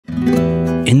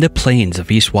In the plains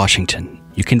of East Washington,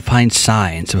 you can find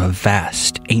signs of a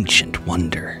vast, ancient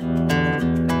wonder.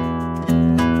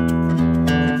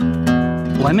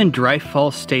 Well, I'm in Dry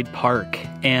Falls State Park,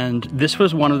 and this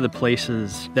was one of the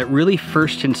places that really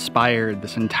first inspired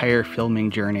this entire filming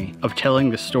journey of telling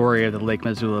the story of the Lake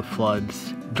Missoula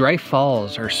floods. Dry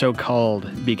Falls are so called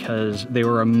because they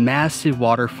were a massive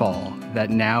waterfall that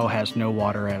now has no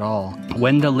water at all.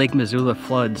 When the Lake Missoula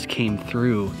floods came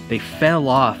through, they fell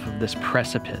off of this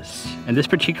precipice. And this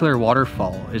particular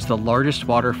waterfall is the largest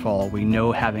waterfall we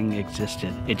know having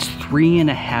existed. It's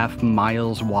 3.5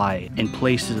 miles wide and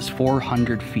places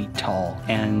 400 feet tall.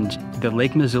 And the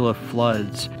Lake Missoula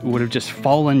floods would have just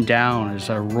fallen down as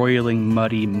a roiling,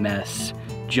 muddy mess,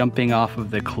 jumping off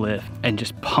of the cliff and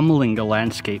just pummeling the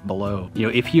landscape below. You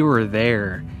know, if you were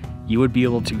there, you would be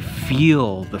able to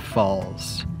feel the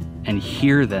falls and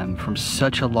hear them from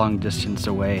such a long distance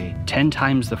away. 10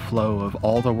 times the flow of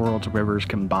all the world's rivers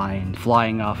combined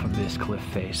flying off of this cliff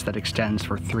face that extends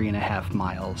for 3.5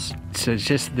 miles. So it's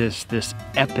just this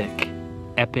epic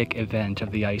event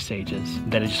of the ice ages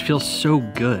that it just feels so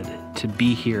good to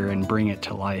be here and bring it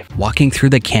to life. Walking through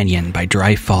the canyon by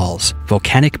Dry Falls,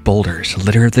 volcanic boulders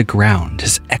litter the ground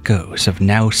as echoes of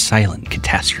now silent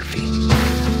catastrophe.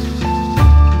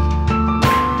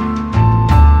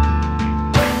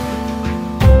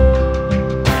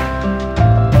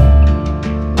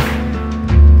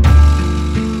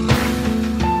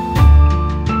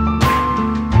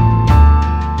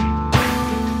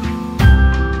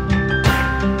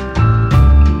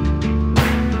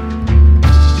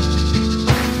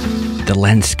 The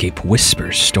landscape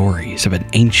whispers stories of an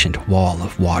ancient wall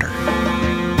of water.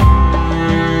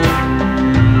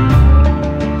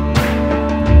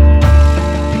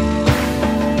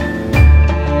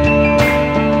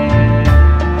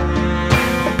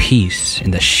 Peace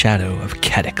in the shadow of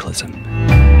cataclysm.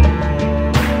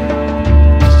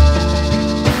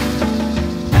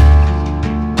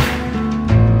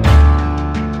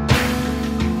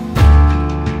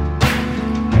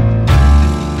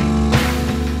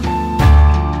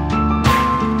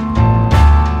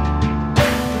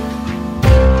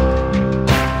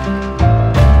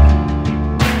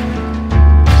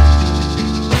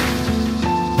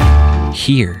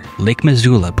 Here, Lake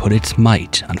Missoula put its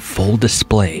might on full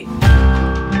display.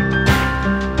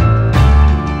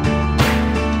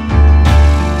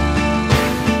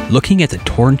 Looking at the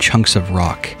torn chunks of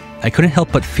rock, I couldn't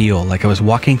help but feel like I was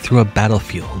walking through a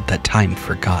battlefield that time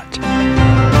forgot.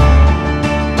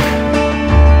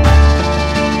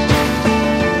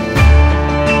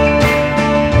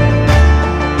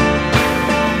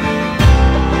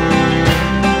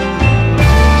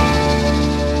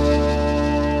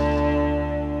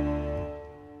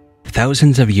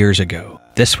 Thousands of years ago,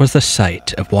 this was the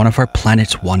site of one of our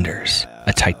planet's wonders,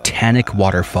 a titanic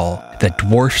waterfall that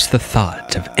dwarfs the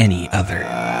thought of any other.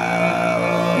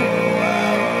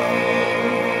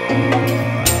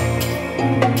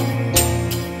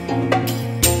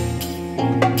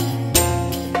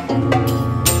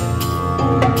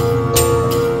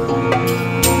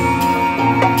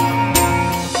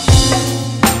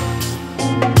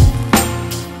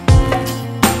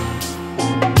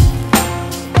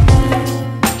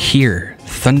 Here,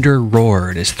 thunder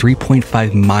roared as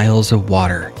 3.5 miles of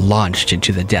water launched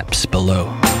into the depths below.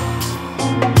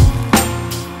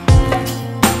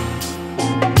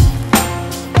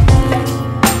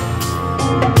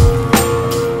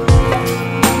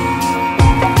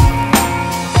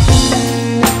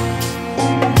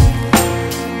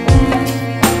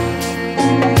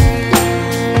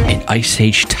 An Ice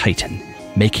Age titan,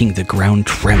 making the ground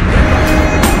tremble.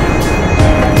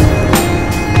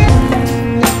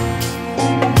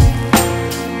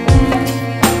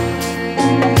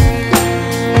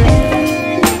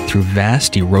 Through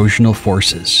vast erosional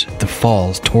forces, the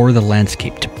falls tore the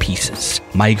landscape to pieces,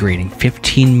 migrating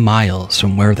 15 miles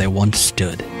from where they once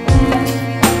stood.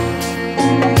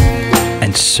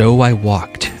 And so I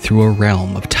walked through a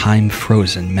realm of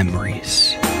time-frozen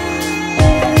memories.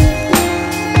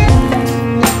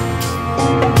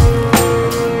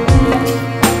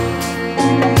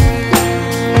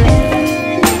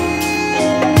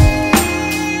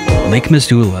 Lake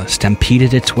Missoula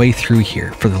stampeded its way through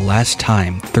here for the last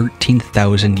time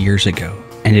 13,000 years ago,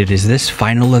 and it is this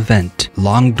final event,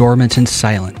 long dormant and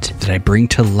silent, that I bring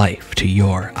to life to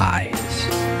your eyes.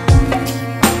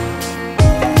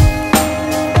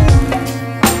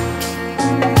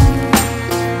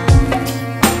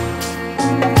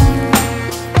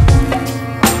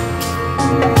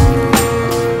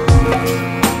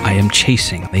 I am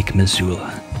chasing Lake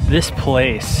Missoula. This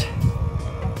place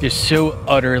is so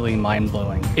utterly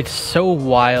mind-blowing. It's so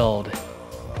wild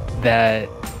that,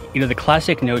 the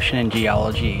classic notion in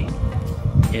geology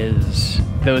is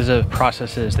those of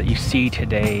processes that you see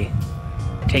today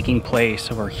taking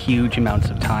place over huge amounts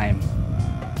of time.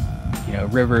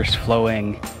 Rivers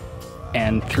flowing,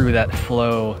 and through that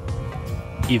flow,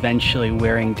 eventually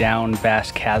wearing down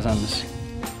vast chasms.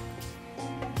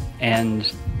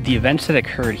 And the events that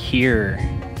occurred here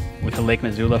with the Lake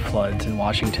Missoula floods in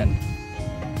Washington,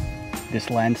 this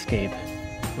landscape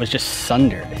was just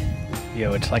sundered.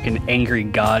 It's like an angry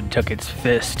god took its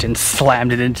fist and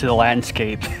slammed it into the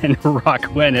landscape, and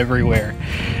rock went everywhere,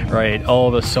 right?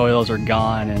 All the soils are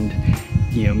gone, and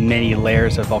many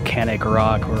layers of volcanic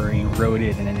rock were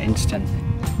eroded in an instant.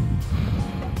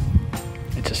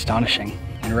 It's astonishing.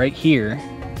 And right here,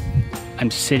 I'm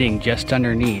sitting just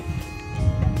underneath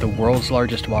the world's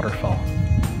largest waterfall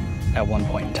at one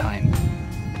point in time.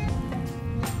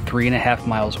 3.5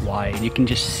 miles wide. You can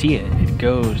just see it. It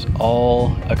goes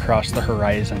all across the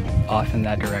horizon, off in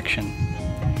that direction.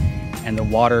 And the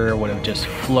water would have just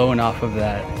flown off of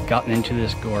that, gotten into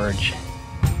this gorge,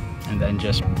 and then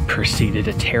just proceeded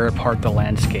to tear apart the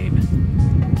landscape,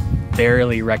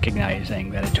 barely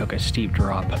recognizing that it took a steep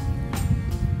drop.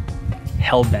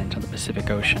 Hell-bent on the Pacific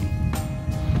Ocean.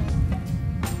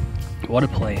 What a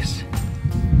place.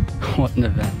 What an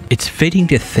event. It's fitting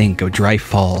to think of Dry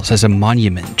Falls as a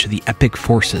monument to the epic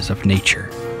forces of nature.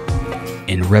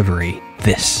 In reverie,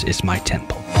 this is my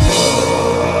temple.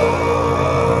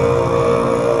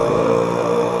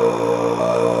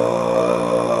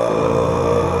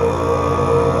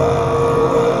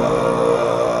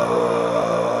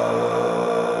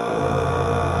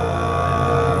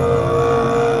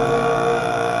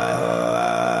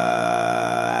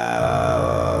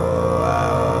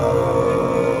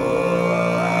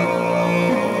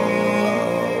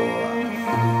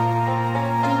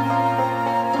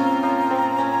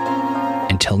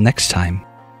 Until next time,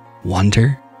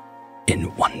 wander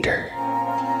in wonder.